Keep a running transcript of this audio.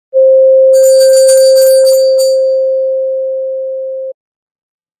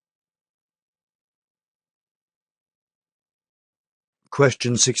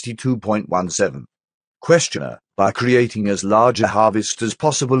Question 62.17. Questioner, by creating as large a harvest as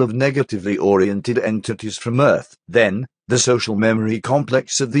possible of negatively oriented entities from Earth, then, the social memory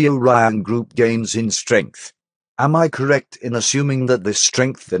complex of the Orion group gains in strength. Am I correct in assuming that this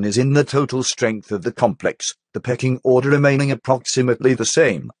strength then is in the total strength of the complex, the pecking order remaining approximately the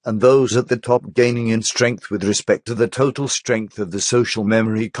same, and those at the top gaining in strength with respect to the total strength of the social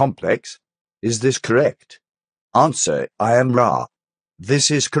memory complex? Is this correct? Answer: I am Ra.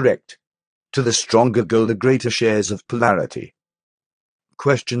 This is correct. To the stronger go the greater shares of polarity.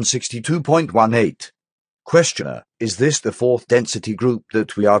 Question 62.18. Questioner, is this the fourth density group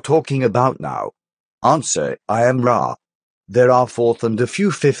that we are talking about now? Answer: I am Ra. There are fourth and a few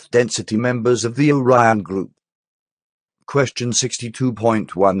fifth density members of the Orion group. Question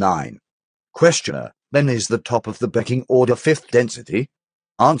 62.19. Questioner, then is the top of the pecking order fifth density?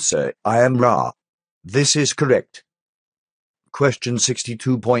 Answer: I am Ra. This is correct. Question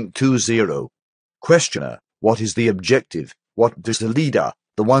 62.20. Questioner, what is the objective? What does the leader,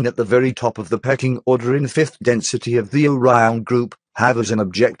 the one at the very top of the pecking order in fifth density of the Orion group, have as an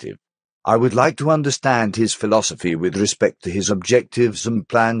objective? I would like to understand his philosophy with respect to his objectives and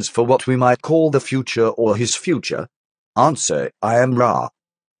plans for what we might call the future or his future. Answer: I am Ra.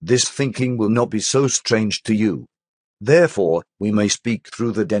 This thinking will not be so strange to you. Therefore, we may speak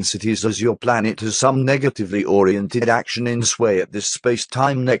through the densities as your planet has some negatively oriented action in sway at this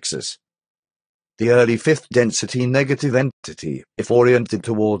space-time nexus. The early fifth density negative entity, if oriented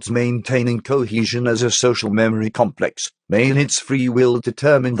towards maintaining cohesion as a social memory complex, may in its free will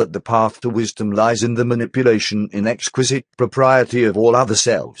determine that the path to wisdom lies in the manipulation in exquisite propriety of all other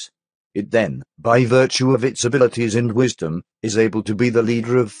selves. It then, by virtue of its abilities and wisdom, is able to be the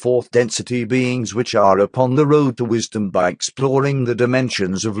leader of fourth density beings which are upon the road to wisdom by exploring the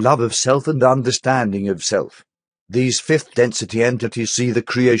dimensions of love of self and understanding of self. These fifth density entities see the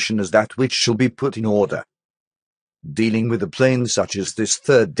creation as that which shall be put in order. Dealing with a plane such as this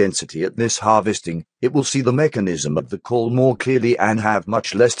third density at this harvesting, it will see the mechanism of the call more clearly and have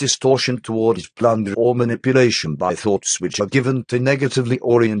much less distortion towards plunder or manipulation by thoughts which are given to negatively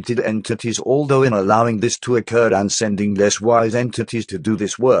oriented entities. Although in allowing this to occur and sending less wise entities to do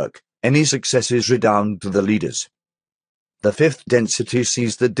this work, any successes redound to the leaders. The fifth density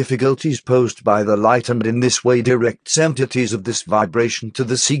sees the difficulties posed by the light and in this way directs entities of this vibration to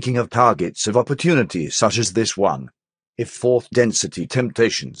the seeking of targets of opportunity such as this one. If fourth density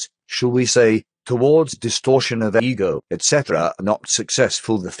temptations, shall we say, towards distortion of ego, etc. are not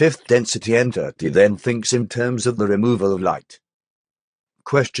successful, the fifth density entity then thinks in terms of the removal of light.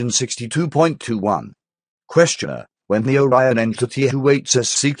 Question 62.21. Questioner, when the Orion entity who waits us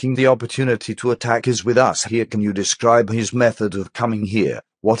seeking the opportunity to attack is with us here, can you describe his method of coming here,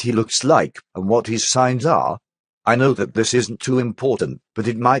 what he looks like, and what his signs are? I know that this isn't too important, but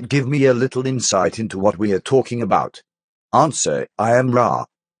it might give me a little insight into what we are talking about. Answer: I am Ra.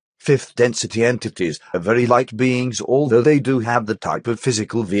 Fifth density entities are very light beings, although they do have the type of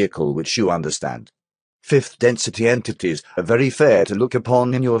physical vehicle which you understand. Fifth density entities are very fair to look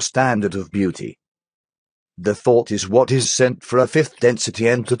upon in your standard of beauty. The thought is what is sent for a fifth density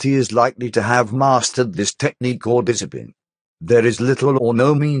entity is likely to have mastered this technique or discipline. There is little or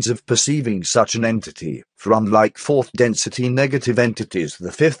no means of perceiving such an entity, for unlike fourth density negative entities,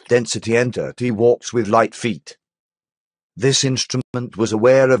 the fifth density entity walks with light feet. This instrument was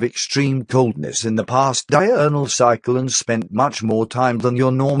aware of extreme coldness in the past diurnal cycle and spent much more time than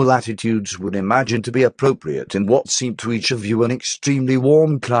your normal attitudes would imagine to be appropriate in what seemed to each of you an extremely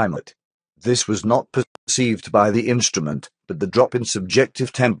warm climate. This was not perceived by the instrument, but the drop in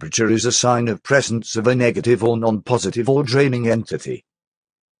subjective temperature is a sign of presence of a negative or non-positive or draining entity.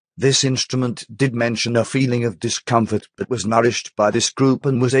 This instrument did mention a feeling of discomfort but was nourished by this group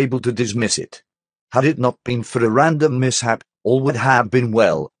and was able to dismiss it. Had it not been for a random mishap, all would have been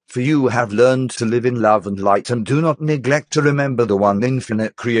well, for you have learned to live in love and light and do not neglect to remember the one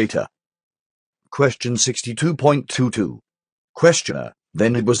infinite Creator. Question 62.22. Questioner,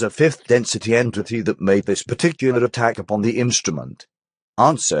 then it was a fifth density entity that made this particular attack upon the instrument.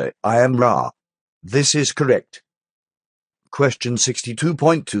 Answer: I am Ra. This is correct. Question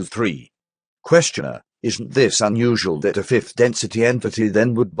 62.23. Questioner, isn't this unusual that a fifth density entity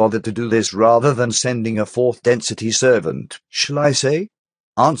then would bother to do this rather than sending a fourth density servant, shall I say?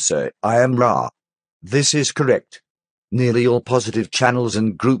 Answer: I am Ra. This is correct. Nearly all positive channels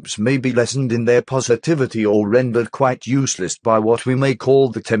and groups may be lessened in their positivity or rendered quite useless by what we may call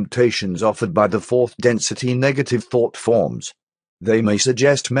the temptations offered by the fourth density negative thought forms. They may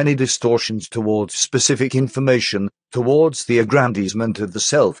suggest many distortions towards specific information, towards the aggrandizement of the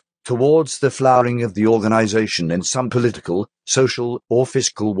self, towards the flowering of the organization in some political, social, or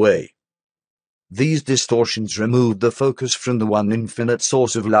fiscal way. These distortions remove the focus from the one infinite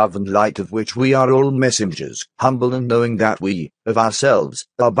source of love and light of which we are all messengers, humble and knowing that we, of ourselves,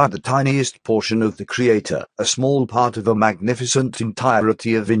 are but the tiniest portion of the Creator, a small part of a magnificent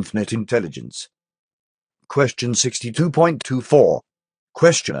entirety of infinite intelligence. Question 62.24.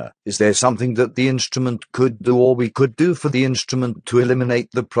 Questioner, is there something that the instrument could do or we could do for the instrument to eliminate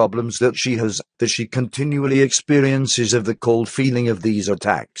the problems that she continually experiences of the cold feeling of these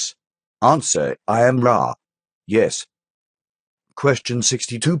attacks? Answer, I am Ra. Yes. Question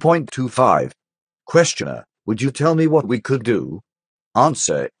 62.25. Questioner, would you tell me what we could do?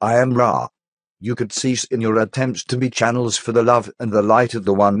 Answer, I am Ra. You could cease in your attempts to be channels for the love and the light of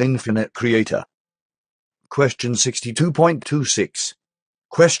the one infinite Creator. Question 62.26.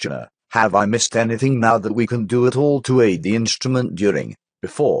 Questioner, have I missed anything now that we can do at all to aid the instrument during,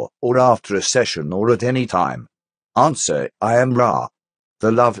 before, or after a session or at any time? Answer, I am Ra.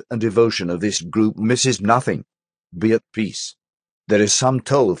 The love and devotion of this group misses nothing. Be at peace. There is some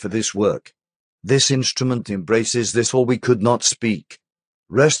toll for this work. This instrument embraces this or we could not speak.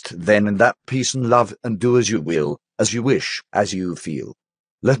 Rest then in that peace and love and do as you will, as you wish, as you feel.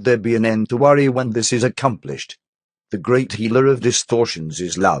 Let there be an end to worry when this is accomplished. The great healer of distortions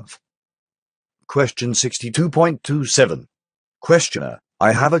is love. Question 62.27. Questioner,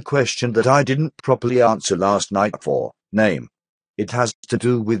 I have a question that I didn't properly answer last night for, name. It has to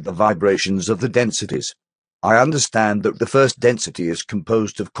do with the vibrations of the densities. I understand that the first density is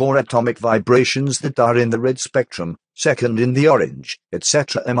composed of core atomic vibrations that are in the red spectrum, second in the orange,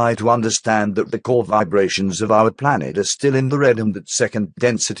 etc. Am I to understand that the core vibrations of our planet are still in the red and that second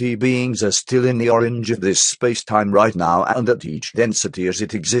density beings are still in the orange of this space-time right now, and that each density as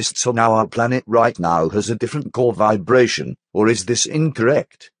it exists on our planet right now has a different core vibration, or is this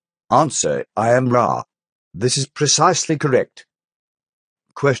incorrect? Answer, I am Ra. This is precisely correct.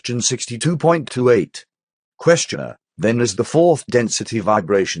 Question 62.28. Questioner, then as the fourth density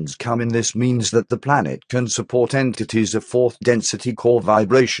vibrations come in, this means that the planet can support entities of fourth density core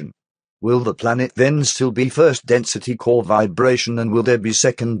vibration. Will the planet then still be first density core vibration, and will there be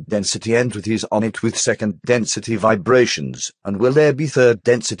second density entities on it with second density vibrations, and will there be third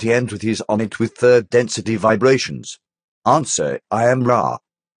density entities on it with third density vibrations? Answer, I am Ra.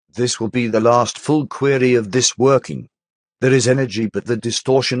 This will be the last full query of this working. There is energy, but the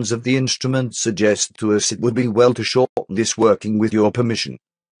distortions of the instrument suggest to us it would be well to shorten this working with your permission.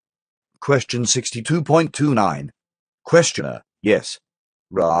 Question 62.29. Questioner, yes.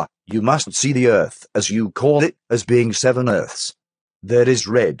 Ra, you must see the Earth, as you call it, as being 7 Earths. There is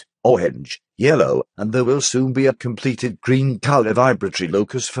red, orange, yellow, and there will soon be a completed green color vibratory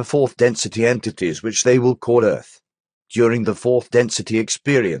locus for fourth density entities which they will call Earth. During the fourth density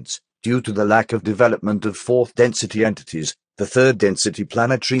experience, due to the lack of development of fourth density entities, the third density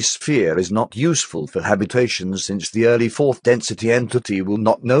planetary sphere is not useful for habitation, since the early fourth density entity will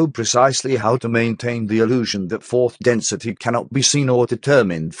not know precisely how to maintain the illusion that fourth density cannot be seen or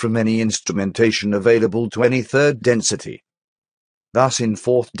determined from any instrumentation available to any third density. Thus in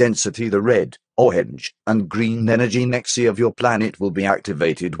fourth density the red, orange, and green energy nexi of your planet will be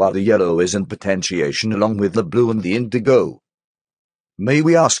activated, while the yellow is in potentiation along with the blue and the indigo. May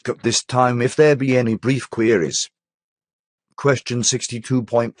we ask at this time if there be any brief queries? Question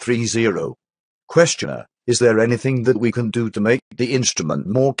 62.30. Questioner, is there anything that we can do to make the instrument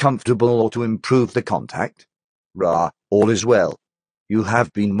more comfortable or to improve the contact? Ra, all is well. You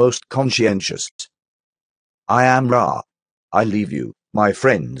have been most conscientious. I am Ra. I leave you, my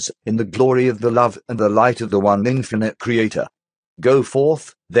friends, in the glory of the love and the light of the one infinite Creator. Go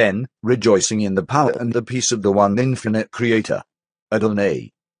forth, then, rejoicing in the power and the peace of the one infinite Creator.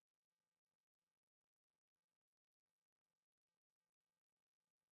 Adonai.